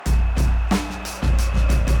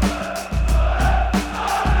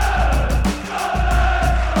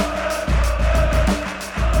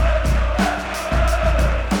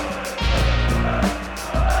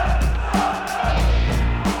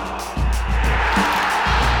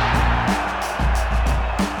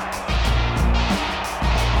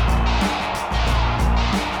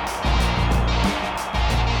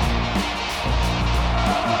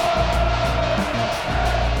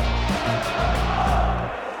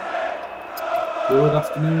Good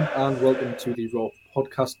afternoon and welcome to the Raw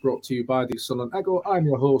podcast brought to you by the Sunderland Echo. I'm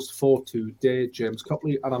your host for today, James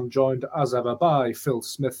Copley, and I'm joined as ever by Phil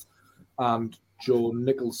Smith and Joe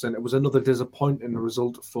Nicholson. It was another disappointing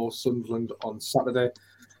result for Sunderland on Saturday.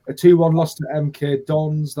 A 2-1 loss to MK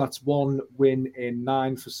Dons. That's one win in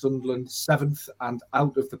 9 for Sunderland, 7th and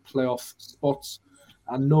out of the playoff spots,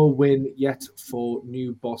 and no win yet for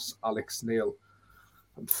new boss Alex Neil.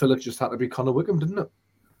 And Phil, it just had to be Connor Wickham, didn't it?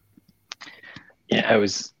 Yeah, it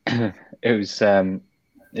was.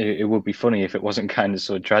 It would be funny if it wasn't kind of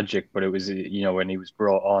so tragic, but it was. When he was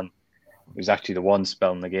brought on, it was actually the one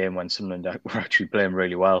spell in the game when Sunderland were actually playing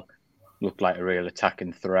really well, looked like a real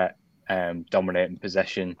attacking threat, dominating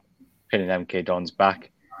possession, pinning MK Dons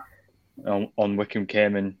back. On Wickham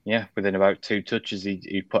came and within about 2 touches,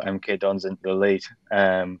 he put MK Dons into the lead.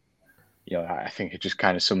 I think it just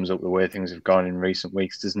kind of sums up the way things have gone in recent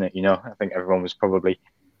weeks, doesn't it? I think everyone was probably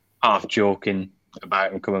half joking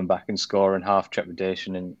about him coming back and scoring, half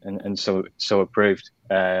trepidation, and so it proved.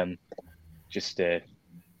 Just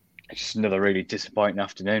another really disappointing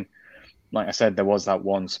afternoon. Like I said, there was that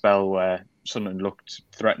one spell where Sunderland looked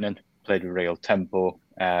threatening, played with real tempo,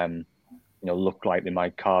 looked like they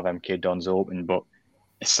might carve MK Dons open. But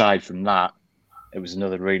aside from that, it was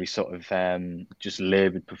another really sort of just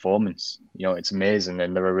laboured performance. It's amazing,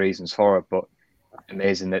 and there are reasons for it, but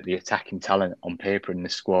amazing that the attacking talent on paper in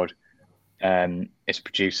this squad is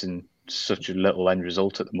producing such a little end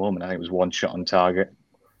result at the moment. I think it was 1 shot on target,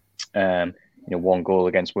 1 goal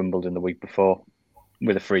against Wimbledon the week before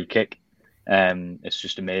with a free kick. It's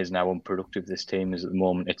just amazing how unproductive this team is at the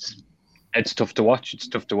moment. It's tough to watch. It's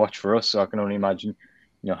tough to watch for us. So I can only imagine,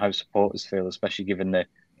 how supporters feel, especially given the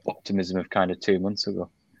optimism of kind of 2 months ago.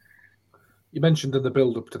 You mentioned in the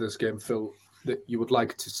build-up to this game, Phil, that you would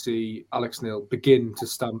like to see Alex Neil begin to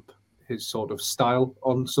stamp his sort of style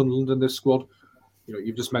on Sunderland in this squad.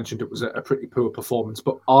 You've just mentioned it was a pretty poor performance,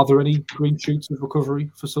 but are there any green shoots of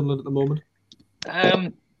recovery for Sunderland at the moment?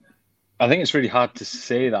 I think it's really hard to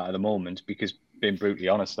say that at the moment because, being brutally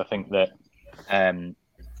honest, I think that I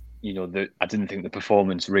didn't think the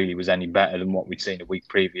performance really was any better than what we'd seen a week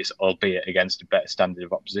previous, albeit against a better standard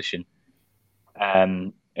of opposition.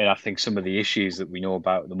 And I think some of the issues that we know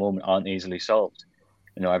about at the moment aren't easily solved.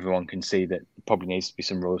 Everyone can see that there probably needs to be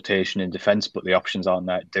some rotation in defence, but the options aren't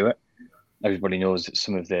there to do it. Everybody knows that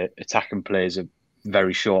some of the attacking players are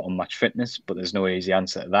very short on match fitness, but there's no easy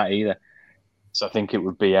answer to that either. So I think it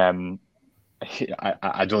would be, I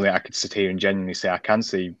don't think I could sit here and genuinely say I can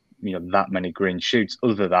see, that many green shoots,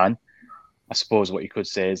 other than, I suppose what you could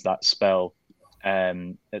say is that spell at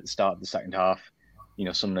the start of the second half,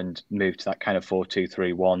 Sunderland moved to that kind of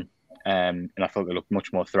 4-2-3-1, and I thought they looked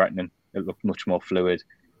much more threatening. It looked much more fluid.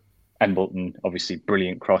 Embleton, obviously,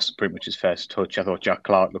 brilliant cross, pretty much his first touch. I thought Jack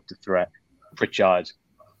Clark looked a threat. Pritchard,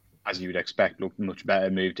 as you would expect, looked much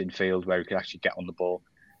better, moved in field where he could actually get on the ball.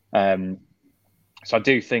 So I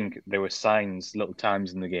do think there were signs, little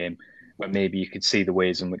times in the game, where maybe you could see the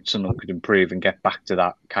ways in which Sunderland could improve and get back to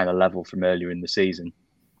that kind of level from earlier in the season.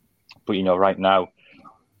 But, right now,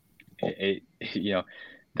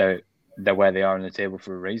 they're where they are on the table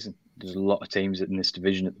for a reason. There's a lot of teams in this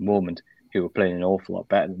division at the moment who are playing an awful lot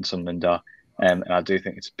better than Sunderland are. And I do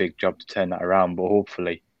think it's a big job to turn that around. But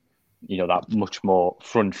hopefully, that much more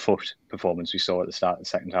front foot performance we saw at the start of the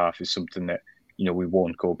second half is something that, we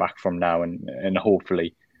won't go back from now. And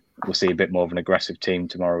hopefully we'll see a bit more of an aggressive team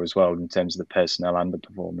tomorrow as well in terms of the personnel and the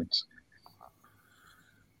performance.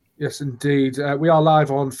 Yes, indeed. We are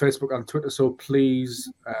live on Facebook and Twitter, so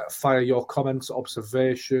please fire your comments,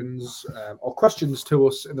 observations, or questions to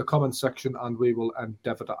us in the comments section, and we will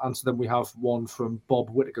endeavour to answer them. We have one from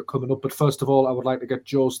Bob Whittaker coming up, but first of all, I would like to get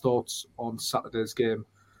Joe's thoughts on Saturday's game.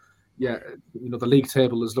 Yeah, the league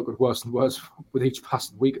table is looking worse and worse with each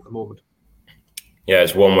passing week at the moment. Yeah,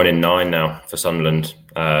 it's 1 win in 9 now for Sunderland.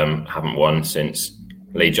 Haven't won since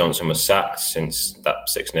Lee Johnson was sacked, since that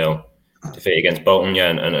 6-0 defeat against Bolton,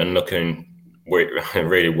 and looking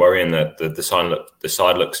really worrying that the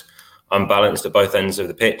side looks unbalanced at both ends of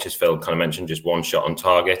the pitch, as Phil kind of mentioned, just 1 shot on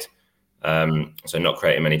target, so not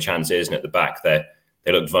creating many chances. And at the back, they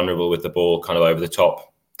looked vulnerable with the ball kind of over the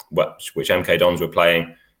top, which MK Dons were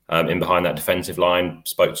playing in behind that defensive line.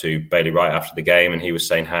 Spoke to Bailey Wright after the game, and he was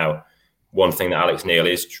saying how one thing that Alex Neil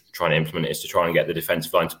is trying to implement is to try and get the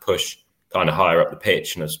defensive line to push kind of higher up the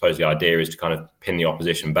pitch. And I suppose the idea is to kind of pin the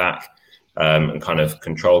opposition back and kind of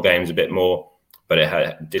control games a bit more. But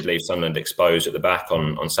it did leave Sunderland exposed at the back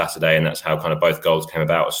on Saturday, and that's how kind of both goals came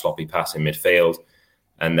about, a sloppy pass in midfield.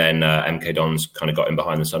 And then MK Dons kind of got in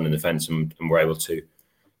behind the Sunderland defence and were able to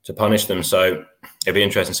punish them. So it'd be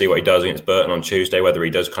interesting to see what he does against Burton on Tuesday, whether he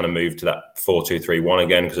does kind of move to that 4-2-3-1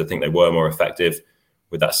 again, because I think they were more effective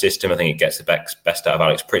with that system. I think it gets the best out of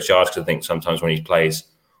Alex Pritchard, because I think sometimes when he plays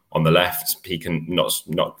on the left, he can not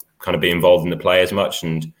kind of be involved in the play as much.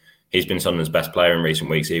 And he's been Sunderland's best player in recent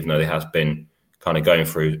weeks, even though they has been kind of going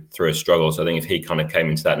through a struggle. So I think if he kind of came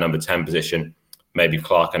into that number 10 position, maybe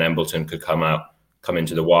Clark and Embleton could come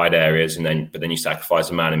into the wide areas, but then you sacrifice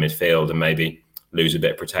a man in midfield and maybe lose a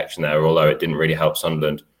bit of protection there, although it didn't really help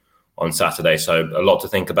Sunderland on Saturday. So a lot to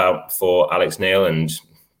think about for Alex Neil, and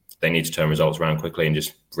they need to turn results around quickly and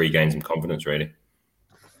just regain some confidence, really.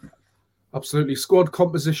 Absolutely. Squad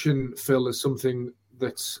composition, Phil, is something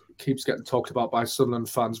that keeps getting talked about by Sunderland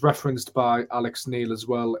fans, referenced by Alex Neil as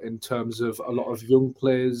well, in terms of a lot of young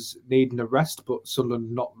players needing a rest, but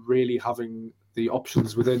Sunderland not really having the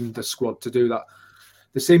options within the squad to do that.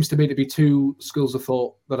 There seems to me to be two schools of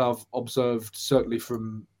thought that I've observed, certainly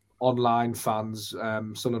from online fans,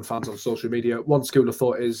 Sunderland fans on social media. One school of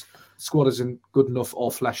thought is the squad isn't good enough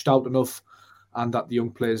or fleshed out enough, and that the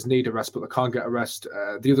young players need a rest, but they can't get a rest.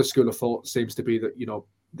 The other school of thought seems to be that,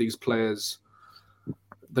 these players,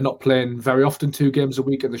 they're not playing very often, 2 games a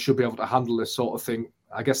week, and they should be able to handle this sort of thing.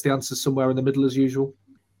 I guess the answer's somewhere in the middle as usual.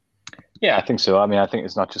 Yeah, I think so. I mean, I think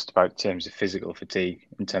it's not just about in terms of physical fatigue,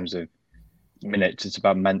 in terms of minutes, it's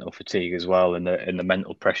about mental fatigue as well, and the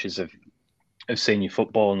mental pressures of senior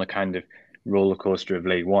football and the kind of roller coaster of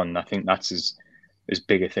League One. I think that's as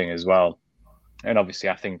big a thing as well. And obviously,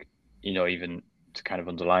 I think, even to kind of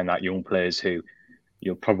underline that, young players who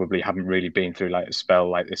probably haven't really been through like a spell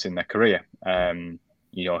like this in their career, and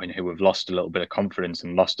who have lost a little bit of confidence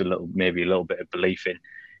and lost maybe a little bit of belief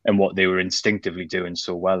in what they were instinctively doing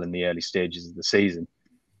so well in the early stages of the season.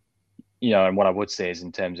 And what I would say is,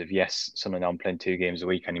 in terms of, yes, Sunderland aren't playing 2 games a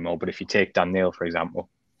week anymore, but if you take Dan Neil, for example,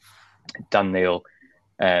 Dan Neil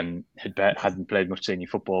hadn't played much senior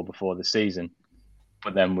football before the season,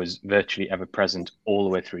 but then was virtually ever present all the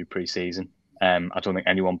way through pre-season. I don't think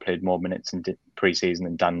anyone played more minutes in pre-season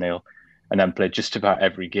than Dan Neil, and then played just about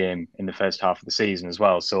every game in the first half of the season as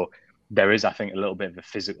well. So there is, I think, a little bit of a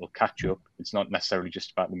physical catch-up. It's not necessarily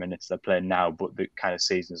just about the minutes they're playing now, but the kind of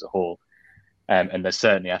season as a whole. And there's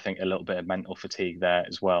certainly, I think, a little bit of mental fatigue there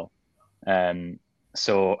as well.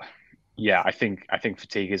 So, yeah, I think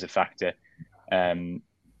fatigue is a factor.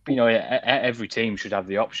 Every team should have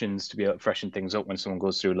the options to be able to freshen things up when someone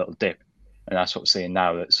goes through a little dip. And that's what we're seeing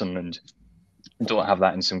now, that Sunderland don't have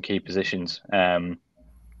that in some key positions.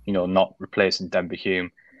 Not replacing Denver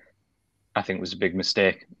Hume, I think, was a big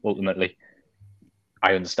mistake, ultimately.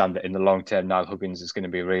 I understand that in the long term, Niall Huggins is going to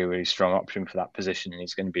be a really, really strong option for that position, and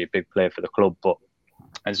he's going to be a big player for the club. But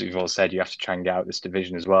as we've all said, you have to try and get out this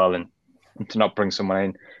division as well, and to not bring someone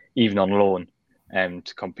in, even on loan,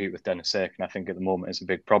 to compete with Dennis Cirkin, I think at the moment is a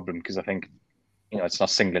big problem, because I think, it's not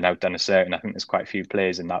singling out Dennis Cirkin. I think there's quite a few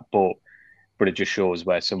players in that boat, but it just shows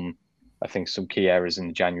where some key errors in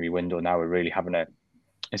the January window now are really having a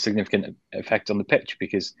significant effect on the pitch,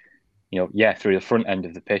 because, through the front end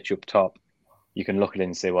of the pitch up top, you can look at it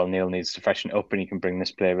and say, well, Neil needs to freshen it up and he can bring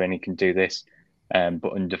this player in, he can do this.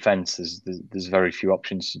 But in defence, there's very few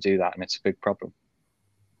options to do that, and it's a big problem.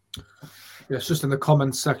 Yes, just in the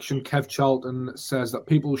comments section, Kev Charlton says that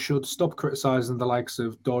people should stop criticising the likes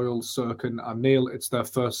of Doyle, Cirkin and Neil. It's their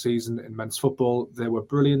first season in men's football. They were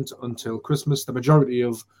brilliant until Christmas. The majority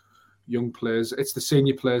of young players, it's the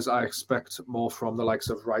senior players I expect more from, the likes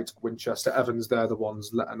of Wright, Winchester, Evans. They're the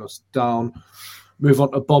ones letting us down. Move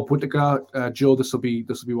on to Bob Whittaker. Joe, this will be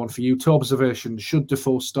one for you. 2 observations. Should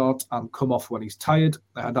Defoe start and come off when he's tired?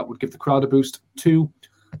 That would give the crowd a boost. 2,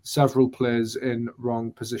 several players in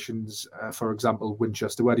wrong positions. For example,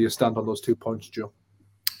 Winchester. Where do you stand on those 2 points, Joe?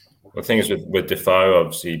 Well, the thing is with Defoe,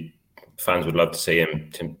 obviously fans would love to see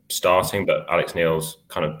him starting, but Alex Neil's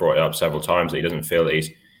kind of brought it up several times that he doesn't feel that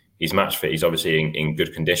he's match fit. He's obviously in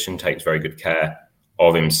good condition, takes very good care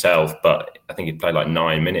of himself, but I think he played like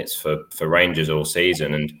 9 minutes for Rangers all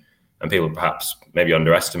season, and people perhaps maybe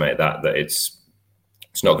underestimate that it's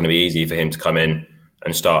not going to be easy for him to come in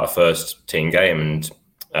and start a first team game, and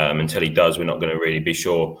until he does, we're not going to really be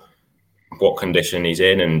sure what condition he's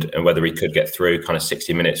in and whether he could get through kind of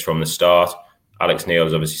 60 minutes from the start. Alex Neil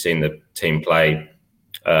has obviously seen the team play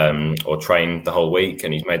or train the whole week,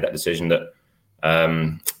 and he's made that decision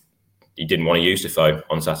that he didn't want to use Defoe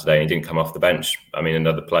on Saturday, and he didn't come off the bench. I mean,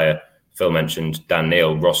 another player, Phil mentioned Dan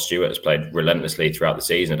Neil, Ross Stewart has played relentlessly throughout the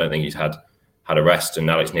season. I don't think he's had a rest, and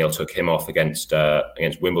Alex Neil took him off against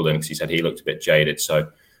Wimbledon because he said he looked a bit jaded.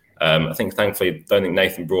 So I think, thankfully, don't think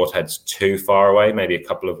Nathan Broadhead's too far away, maybe a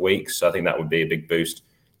couple of weeks. So I think that would be a big boost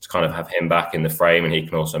to kind of have him back in the frame, and he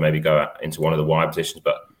can also maybe go into one of the wide positions.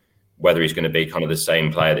 But whether he's going to be kind of the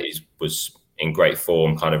same player that he was in great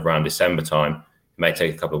form kind of around December time. It may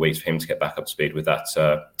take a couple of weeks for him to get back up to speed with that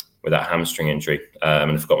hamstring injury.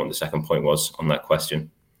 And I forgot what the second point was on that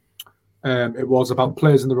question. It was about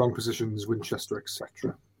players in the wrong positions, Winchester,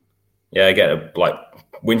 etc. Yeah, again, like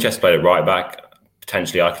Winchester played at right back.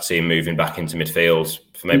 Potentially, I could see him moving back into midfield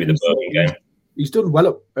for maybe the Burton game. He's done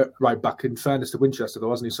well at right back, in fairness to Winchester,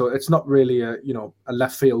 though, hasn't he? So it's not really a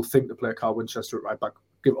left field thing to play Carl Winchester at right back,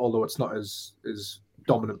 although it's not his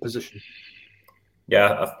dominant position.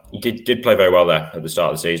 Yeah, he did play very well there at the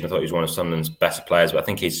start of the season. I thought he was one of Sunderland's better players, but I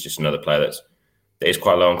think he's just another player that is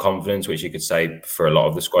quite low on confidence, which you could say for a lot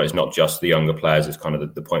of the squad. It's not just the younger players. It's kind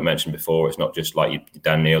of the point mentioned before. It's not just like your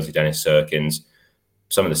Dan Neils, your Dennis Serkins.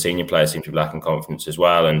 Some of the senior players seem to be lacking confidence as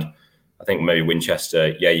well. And I think maybe Winchester,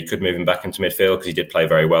 you could move him back into midfield because he did play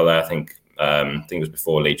very well there. I think it was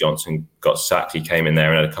before Lee Johnson got sacked. He came in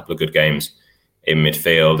there and had a couple of good games in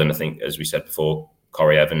midfield. And I think, as we said before,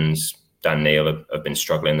 Corey Evans, Dan Neil have been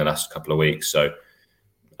struggling the last couple of weeks. So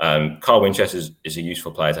Carl Winchester is a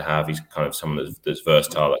useful player to have. He's kind of someone that's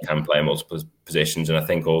versatile, that can play in multiple positions. And I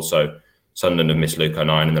think also Sunderland have missed Luke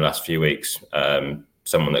O'Nien in the last few weeks.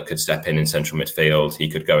 Someone that could step in central midfield. He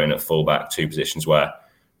could go in at fullback, two positions where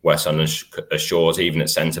Sunderland are short, even at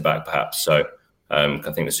centre-back perhaps. So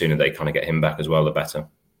I think the sooner they kind of get him back as well, the better.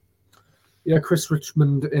 Yeah, Chris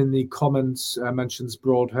Richmond in the comments mentions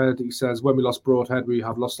Broadhead. He says, when we lost Broadhead, we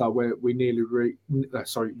have lost our way. We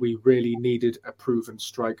really needed a proven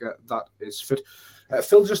striker that is fit.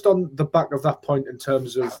 Phil, just on the back of that point in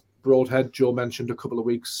terms of Broadhead, Joe mentioned a couple of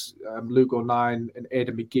weeks, Luke O'Nien and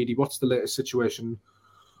Aidan McGeady. What's the latest situation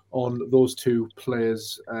on those two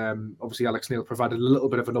players? Obviously, Alex Neil provided a little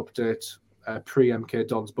bit of an update pre-MK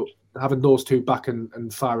Dons, but having those two back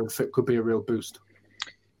and firing fit could be a real boost.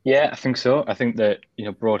 Yeah, I think so. I think that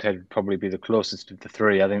Broadhead would probably be the closest of the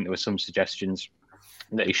three. I think there were some suggestions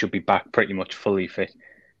that he should be back pretty much fully fit,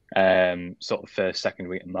 sort of first, second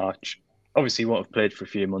week of March. Obviously, he won't have played for a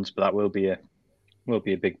few months, but that will be a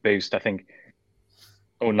big boost. I think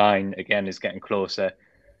O'Nien again is getting closer.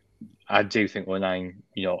 I do think O'Nien,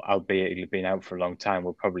 albeit he'll have been out for a long time,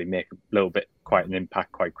 will probably make a little bit quite an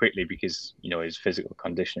impact quite quickly because his physical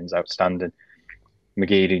condition is outstanding.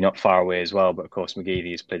 McGeady not far away as well, but of course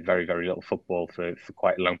McGeady has played very, very little football for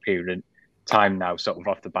quite a long period of time now, sort of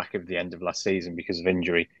off the back of the end of last season because of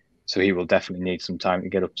injury. So he will definitely need some time to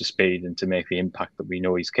get up to speed and to make the impact that we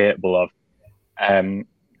know he's capable of.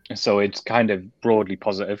 So it's kind of broadly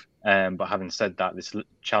positive. But having said that, this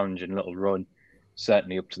challenging little run,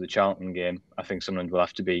 certainly up to the Charlton game, I think Sunderland will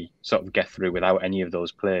have to be sort of get through without any of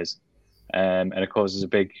those players. And it poses a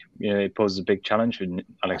big challenge for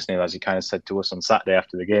Alex Neil, as he kind of said to us on Saturday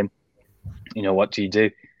after the game. What do you do?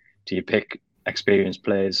 Do you pick experienced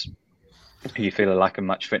players who you feel are lacking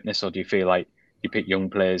match fitness, or do you feel like you pick young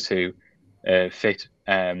players who are fit,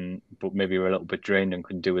 but maybe were a little bit drained and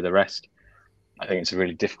couldn't do with the rest? I think it's a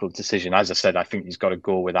really difficult decision. As I said, I think he's got to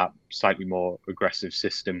go with that slightly more aggressive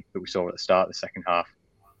system that we saw at the start of the second half,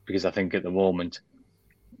 because I think at the moment,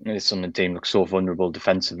 this Sunderland team looks so vulnerable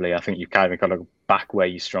defensively. I think you've kind of got to go back where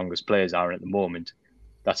your strongest players are, and at the moment,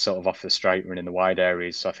 that's sort of off the striker and in the wide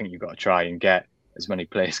areas. So I think you've got to try and get as many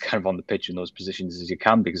players kind of on the pitch in those positions as you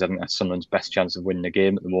can, because I think that's Sunderland's best chance of winning the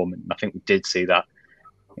game at the moment. And I think we did see that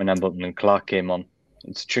when Embleton and Clark came on.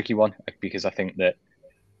 It's a tricky one because I think that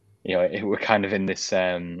we're kind of in this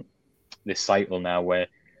this cycle now where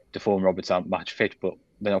Defoe and Roberts aren't match fit, but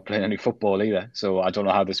they're not playing any football either. So I don't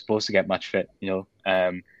know how they're supposed to get match fit.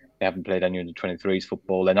 They haven't played any under 23s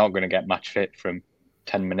football. They're not going to get match fit from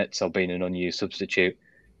 10 minutes or being an unused substitute.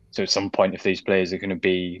 So at some point, if these players are going to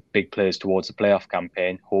be big players towards the playoff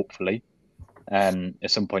campaign, hopefully, at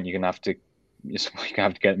some point you're going to have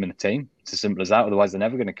to get them in the team. It's as simple as that. Otherwise, they're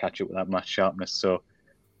never going to catch up with that match sharpness. So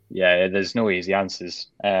yeah, there's no easy answers.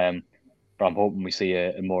 But I'm hoping we see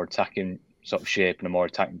a more attacking sort of shape and a more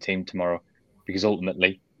attacking team tomorrow, because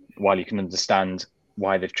ultimately, while you can understand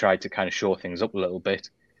why they've tried to kind of shore things up a little bit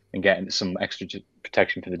and get into some extra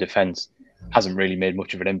protection for the defence, hasn't really made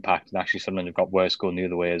much of an impact. And actually, Sunderland have got worse going the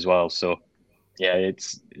other way as well. So yeah,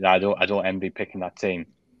 I don't envy picking that team,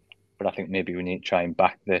 but I think maybe we need to try and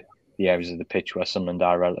back the areas of the pitch where Sunderland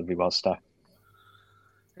are relatively well stacked.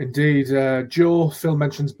 Indeed. Joe, Phil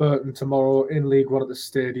mentions Burton tomorrow in League One at the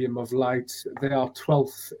Stadium of Light. They are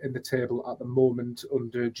 12th in the table at the moment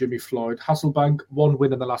under Jimmy Floyd. Hasselbank, 1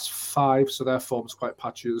 win in the last 5, so their form's quite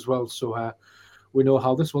patchy as well. So we know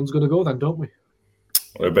how this one's going to go then, don't we?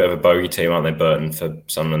 They're a bit of a bogey team, aren't they, Burton, for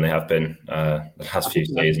Sunderland? They have been the last few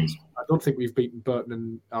seasons. I don't think we've beaten Burton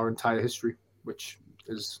in our entire history, which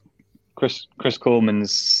is... Chris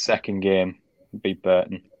Coleman's second game beat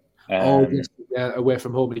Burton. Away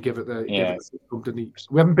from home, and he gave it the didn't he?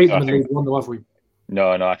 We haven't beaten them in League One, though, have we?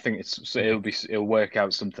 No. I think it'll work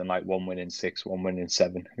out something like 1 win in 6, 1 win in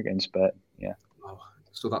 7 against Burton. Yeah.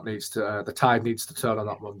 So that needs to the tide needs to turn on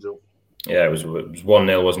that one, Joe. Yeah, it was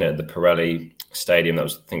 1-0, wasn't it, at the Pirelli Stadium? I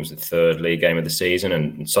think it was the third league game of the season,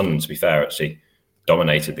 and Sunderland, to be fair, actually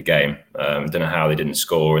dominated the game. Don't know how they didn't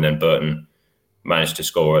score, and then Burton managed to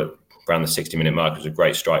score around the 60-minute mark. It was a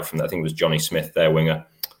great strike from that. I think it was Johnny Smith, their winger,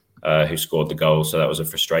 who scored the goal. So that was a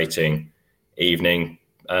frustrating evening,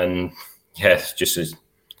 and it's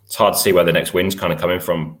hard to see where the next win's kind of coming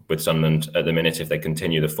from with Sunderland at the minute if they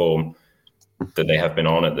continue the form that they have been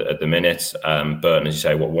on at the minute. Burton, as you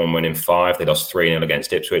say, 1 win in 5. They lost 3-0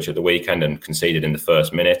 against Ipswich at the weekend and conceded in the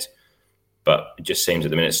first minute. But it just seems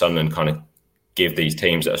at the minute Sunderland kind of give these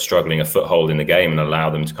teams that are struggling a foothold in the game and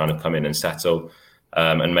allow them to kind of come in and settle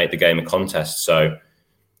and make the game a contest. So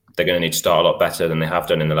they're going to need to start a lot better than they have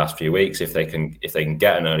done in the last few weeks. If they can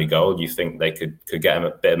get an early goal, you think they could get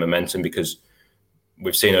a bit of momentum, because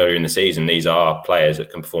we've seen earlier in the season, these are players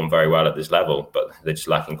that can perform very well at this level, but they're just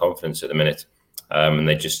lacking confidence at the minute. And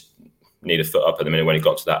they just need a foot up at the minute. When it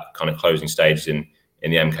got to that kind of closing stage in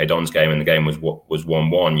the MK Dons game, and the game was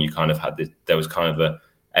 1-1, you kind of had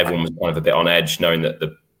everyone was kind of a bit on edge, knowing that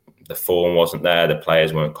the form wasn't there, the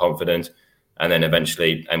players weren't confident. And then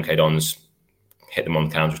eventually MK Dons hit them on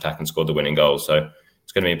the counter-attack and scored the winning goal. So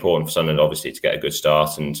it's going to be important for Sunderland, obviously, to get a good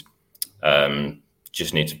start, and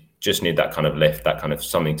just need that kind of lift, that kind of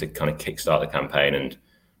something to kind of kickstart the campaign and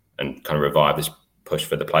kind of revive this push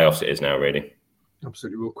for the playoffs it is now, really.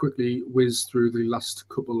 Absolutely. We'll quickly whiz through the last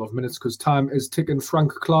couple of minutes because time is ticking.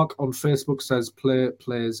 Frank Clark on Facebook says play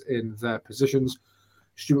players in their positions.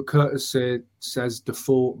 Stuart Curtis says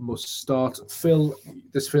Defoe must start. Phil,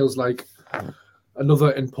 this feels like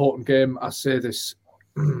another important game. I say this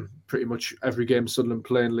pretty much every game Sunderland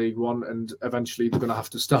play in League One, and eventually they're going to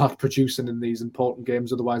have to start producing in these important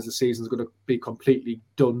games. Otherwise, the season's going to be completely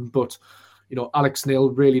done. But, Alex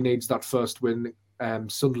Neil really needs that first win.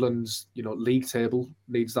 Sunderland's, league table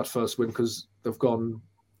needs that first win because they've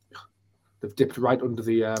dipped right under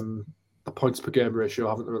the points per game ratio,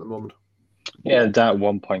 haven't they, at the moment? Yeah, down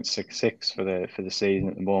 1.66 for the season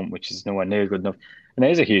at the moment, which is nowhere near good enough. And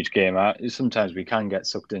it is a huge game. Sometimes we can get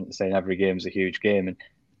sucked into saying every game is a huge game,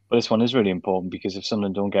 but this one is really important because if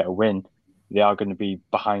Sunderland don't get a win, they are going to be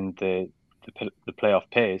behind the playoff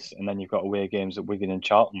pace, and then you've got away games at Wigan and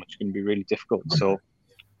Charlton, which is going to be really difficult. So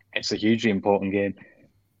it's a hugely important game.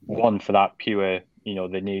 One, for that pure,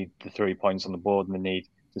 they need the 3 points on the board and they need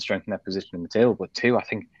to strengthen their position in the table. But two, I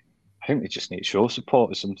think they just need to show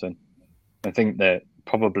support or something. I think that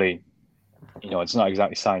probably, it's not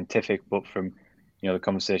exactly scientific, but from, the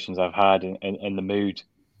conversations I've had and the mood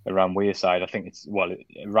around Wearside, I think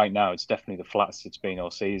right now it's definitely the flattest it's been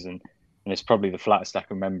all season. And it's probably the flattest I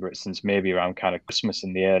can remember it since maybe around kind of Christmas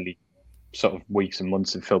in the early sort of weeks and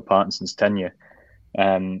months of Phil Parkinson's tenure.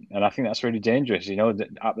 And I think that's really dangerous. That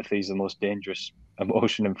apathy is the most dangerous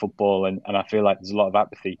emotion in football. And I feel like there's a lot of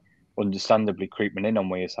apathy, understandably, creeping in on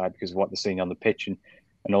Wearside because of what they're seeing on the pitch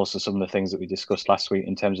and also some of the things that we discussed last week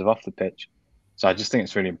in terms of off the pitch. So I just think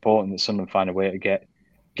it's really important that someone find a way to get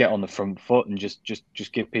on the front foot and just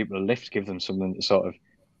give people a lift, give them something to sort of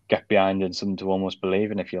get behind and something to almost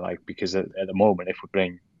believe in, if you like. Because at the moment, if we're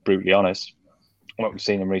being brutally honest, what we've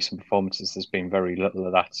seen in recent performances, there's been very little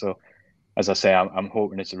of that. So, as I say, I'm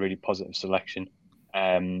hoping it's a really positive selection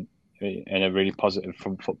and a really positive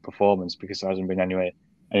front foot performance because there hasn't been anywhere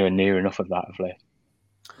near enough of that of late.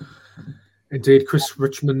 Indeed, Chris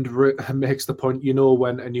Richmond makes the point,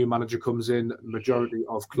 when a new manager comes in, majority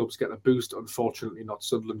of clubs get a boost. Unfortunately, not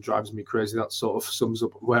Sunderland. Drives me crazy. That sort of sums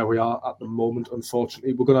up where we are at the moment,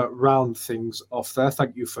 unfortunately. We're going to round things off there.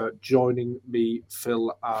 Thank you for joining me,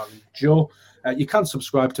 Phil and Joe. You can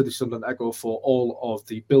subscribe to the Sunderland Echo for all of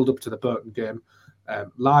the build-up to the Burton game,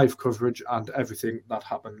 live coverage and everything that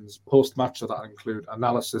happens post-match. So that include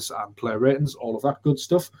analysis and player ratings, all of that good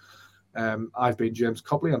stuff. I've been James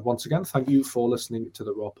Copley, and once again, thank you for listening to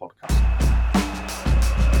the Raw Podcast.